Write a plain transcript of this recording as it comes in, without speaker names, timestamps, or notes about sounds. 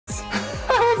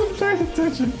paying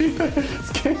attention either.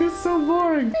 This game is so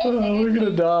boring. Oh, we're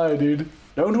gonna die, dude.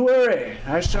 Don't worry,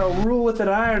 I shall rule with an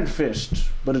iron fist,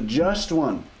 but a just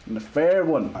one and a fair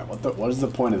one. All right, what is the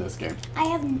point of this game?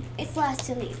 It's last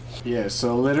to leave. Yeah,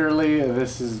 so literally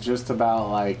this is just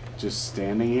about like just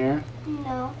standing here.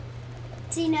 No.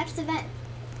 See you next event.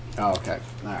 Oh, okay.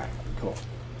 All right, cool.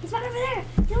 He's right over there.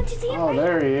 Don't you see him? Oh,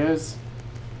 there he is.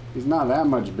 He's not that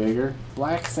much bigger.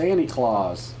 Black Santa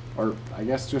Claus. Or, I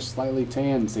guess just slightly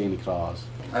tan Santa Claus.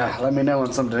 Let me know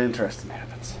when something interesting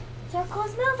happens.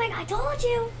 Circle's moving, I told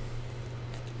you.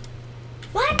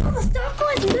 Michael, the circle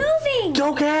is moving.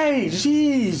 Okay,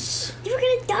 jeez. You were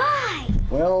gonna die.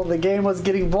 Well, the game was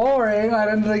getting boring. I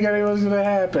didn't think anything was gonna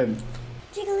happen.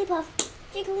 Jigglypuff,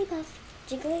 Jigglypuff,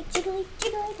 Jiggly, Jiggly,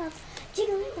 Jigglypuff,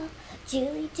 Jigglypuff,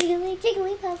 Jiggly, Jiggly,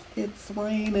 Jigglypuff. It's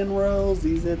raining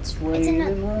rosies, it's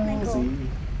raining rosy.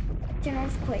 It's an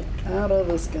earthquake. Out of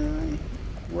the sky,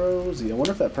 Rosie. I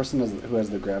wonder if that person who has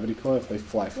the gravity coil, if they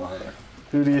fly farther.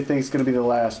 Who do you think is going to be the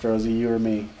last, Rosie, you or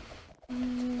me?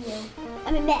 You.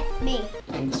 I mean, me.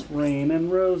 It's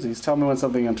raining rosies. Tell me when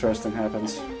something interesting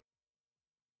happens.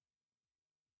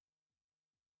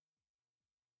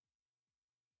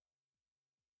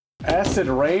 Acid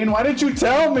rain? Why didn't you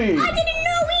tell me? I didn't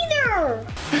know either!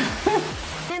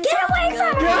 Get away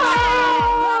from me!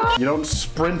 No! You don't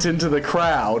sprint into the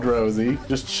crowd, Rosie.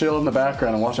 Just chill in the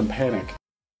background and watch them panic.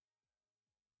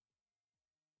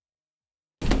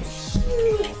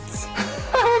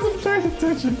 I wasn't paying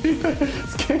attention either.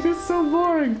 This game is so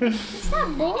boring.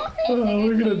 Oh,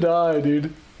 we're gonna die,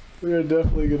 dude. We're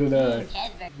definitely gonna die.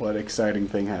 What exciting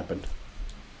thing happened?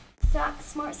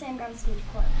 Smart Sam got a speed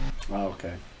club. Oh,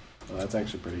 okay. Well, that's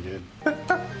actually pretty good.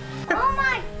 Oh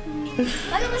my! Look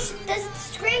at this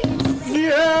screen.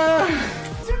 Yeah!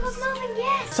 Circle's moving,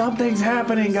 yes! Something's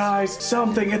happening, guys.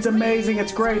 Something. It's amazing.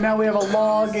 It's great. Now we have a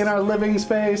log in our living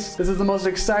space. This is the most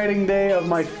exciting day of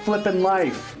my flippin'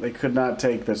 life. They could not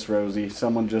take this, Rosie.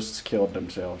 Someone just killed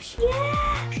themselves.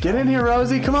 Yeah! Get in here,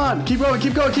 Rosie. Come on. Keep going.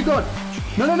 Keep going. Keep going.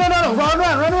 No, no, no, no, no. Run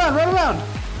around. Run around. Run around.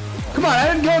 Come on.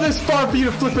 I didn't go this far for you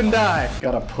to flip and die.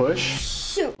 Gotta push.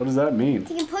 Shoot. What does that mean?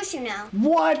 He can push you now.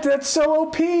 What? That's so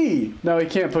OP. No, he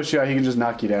can't push you out. He can just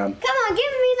knock you down. Come on,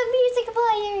 give me the music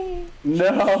player.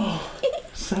 No.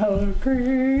 Sour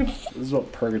cream. This is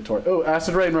what purgatory. Oh,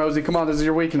 acid rain, Rosie. Come on, this is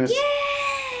your weakness.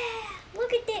 Yeah!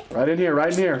 Look at this. Right in here,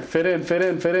 right in here. Fit in, fit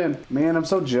in, fit in. Man, I'm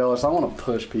so jealous. I want to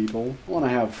push people. I want to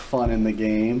have fun in the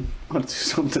game. I want to do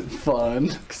something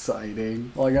fun,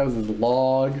 exciting. All I got is this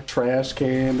log, trash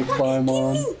can to climb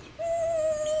on.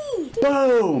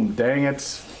 Boom! Dang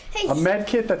it. Hey, a med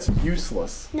kit? That's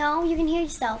useless. No, you can heal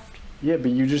yourself. Yeah,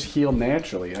 but you just heal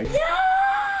naturally. No!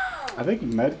 I think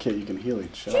med kit you can heal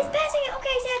each She's shot. passing it.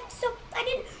 Okay, Zach, so I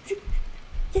didn't.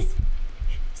 Yes.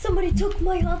 Somebody took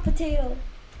my hot potato.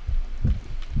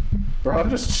 Bro, I'm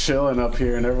just chilling up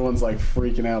here and everyone's like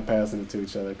freaking out passing it to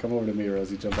each other. Come over to me,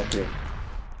 Rosie. Jump up here.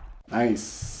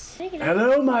 Nice.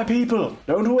 Hello, my people.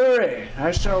 Don't worry.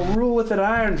 I shall rule with an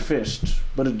iron fist,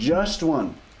 but a just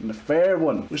one and a fair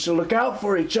one. We shall look out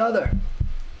for each other.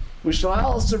 We shall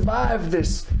all survive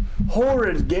this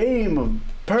horrid game of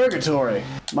purgatory.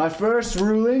 My first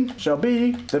ruling shall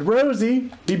be that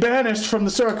Rosie be banished from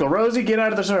the circle. Rosie, get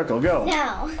out of the circle. Go.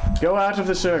 No. Go out of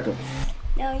the circle.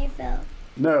 No, you fell.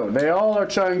 No, they all are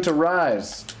trying to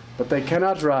rise, but they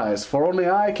cannot rise, for only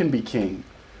I can be king.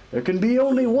 There can be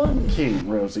only one king,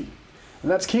 Rosie.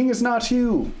 And that king is not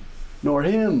you, nor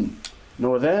him,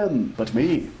 nor them, but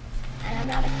me.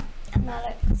 And I'm not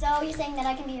a. So you're saying that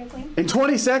I can be your queen? In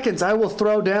 20 seconds, I will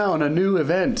throw down a new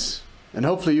event, and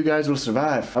hopefully you guys will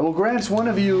survive. I will grant one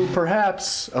of you,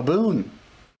 perhaps, a boon.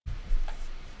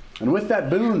 And with that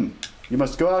boon, you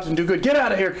must go out and do good. Get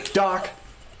out of here, Doc!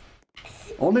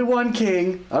 Only one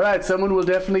king. All right, someone will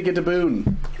definitely get a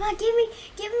boon. Come on, give me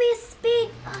a speed.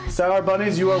 Sour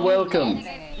bunnies, you are welcome.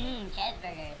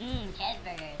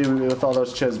 With all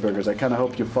those cheeseburgers, I kind of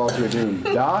hope you fall to your doom.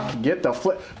 Doc, get the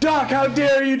flip. Doc, how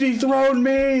dare you dethrone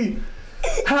me?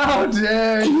 How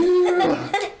dare you?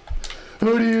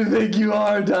 Who do you think you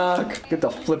are, Doc? Get the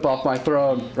flip off my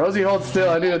throne. Rosie, hold still.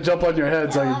 I need to jump on your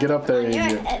head so I can get up there,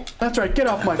 idiot. That's right, get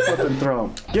off my flipping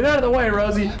throne. Get out of the way,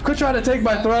 Rosie. Quit trying to take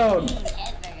my throne.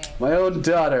 My own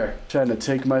daughter trying to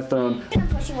take my throne. I'm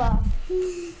gonna push you off.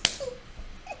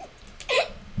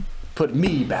 Put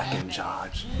me back in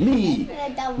charge. Me,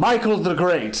 Michael the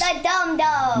Great. The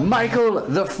dum-dum. Michael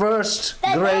the first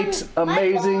great,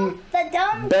 amazing,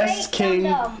 best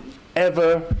king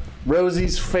ever.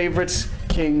 Rosie's favorite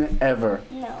king ever.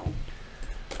 No.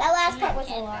 That last part was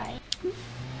a lie.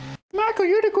 Michael,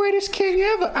 you're the greatest king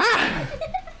ever. Ah!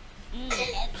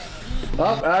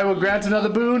 Oh, I will grant another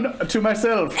boon to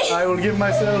myself. I will give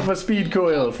myself a speed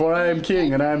coil, for I am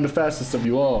king and I am the fastest of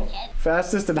you all.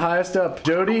 Fastest and highest up.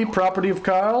 Jody, property of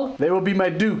Carl, they will be my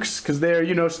dukes, because they are,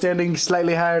 you know, standing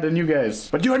slightly higher than you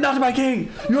guys. But you are not my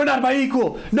king. You are not my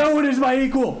equal. No one is my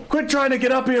equal. Quit trying to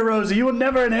get up here, Rosie. You will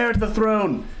never inherit the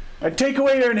throne. I take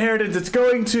away your inheritance. It's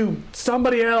going to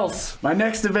somebody else. My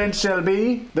next event shall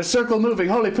be the circle moving.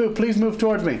 Holy poop, please move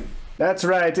towards me. That's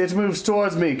right. It moves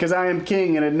towards me because I am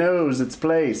king and it knows its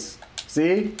place.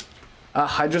 See?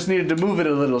 I just needed to move it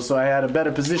a little so I had a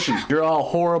better position. You're all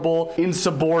horrible,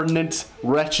 insubordinate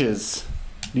wretches.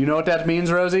 Do you know what that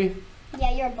means, Rosie?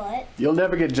 Yeah, your butt. You'll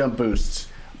never get jump boosts.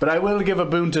 But I will give a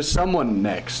boon to someone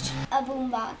next. A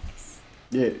boombox.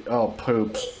 Yeah. Oh,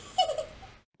 poop.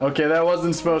 Okay, that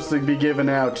wasn't supposed to be given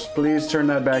out. Please turn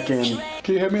that back in.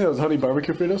 Can you hand me those honey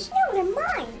barbecue Fritos? No, they're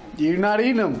mine. You're not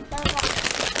eating them.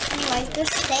 Anyways, they're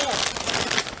stale.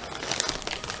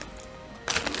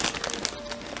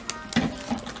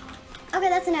 Okay,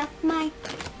 that's enough. Michael,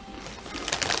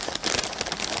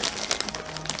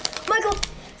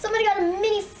 somebody got a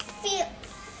mini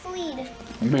fleed.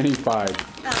 Mini 5.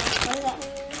 Oh, what does that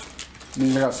mean?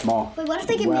 Means I got small. Wait, what if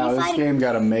they get wow, mini this fight? game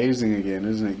got amazing again,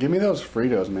 isn't it? Give me those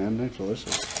Fritos, man. They're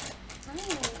delicious.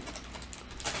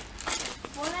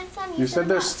 You said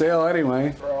they're stale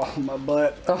anyway. Oh, my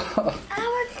butt. Oh,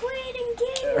 Our quitting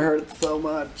game. it hurts so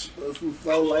much. This is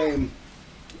so lame.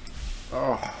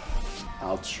 Oh,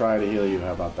 I'll try to heal you.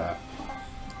 How about that?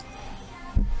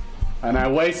 And I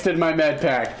wasted my med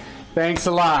pack. Thanks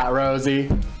a lot, Rosie.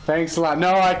 Thanks a lot.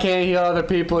 No, I can't heal other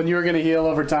people, and you were going to heal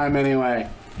over time anyway.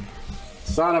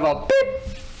 Son of a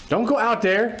beep. Don't go out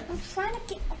there. I'm trying to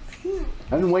get up here.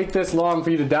 I didn't wait this long for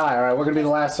you to die. All right, we're going to be the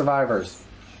last survivors.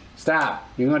 Stop.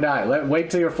 You're going to die. Wait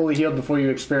till you're fully healed before you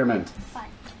experiment. Fine.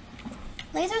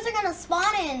 Lasers are going to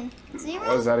spawn in 0.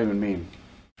 What does that even mean?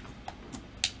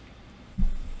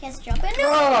 Guess jump in.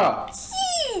 Ah!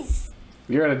 Jeez.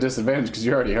 You're at a disadvantage because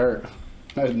you're already hurt.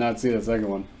 I did not see the second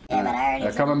one. Yeah, but I already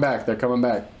They're coming back. They're coming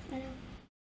back. I know.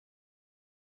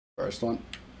 First one.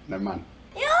 Never mind.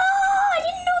 No, I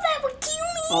didn't know that would kill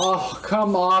me. Oh,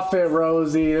 come off it,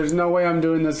 Rosie. There's no way I'm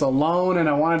doing this alone, and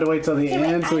I wanted to wait till the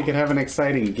end so we could have an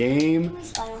exciting game. Can we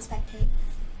spy on spectate?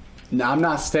 No, I'm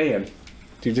not staying.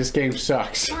 Dude, this game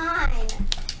sucks. Fine.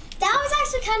 That was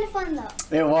actually kind of fun,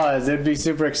 though. It was. It'd be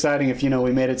super exciting if, you know,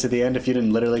 we made it to the end. If you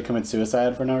didn't literally commit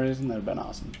suicide for no reason, that'd have been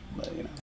awesome. But, you know.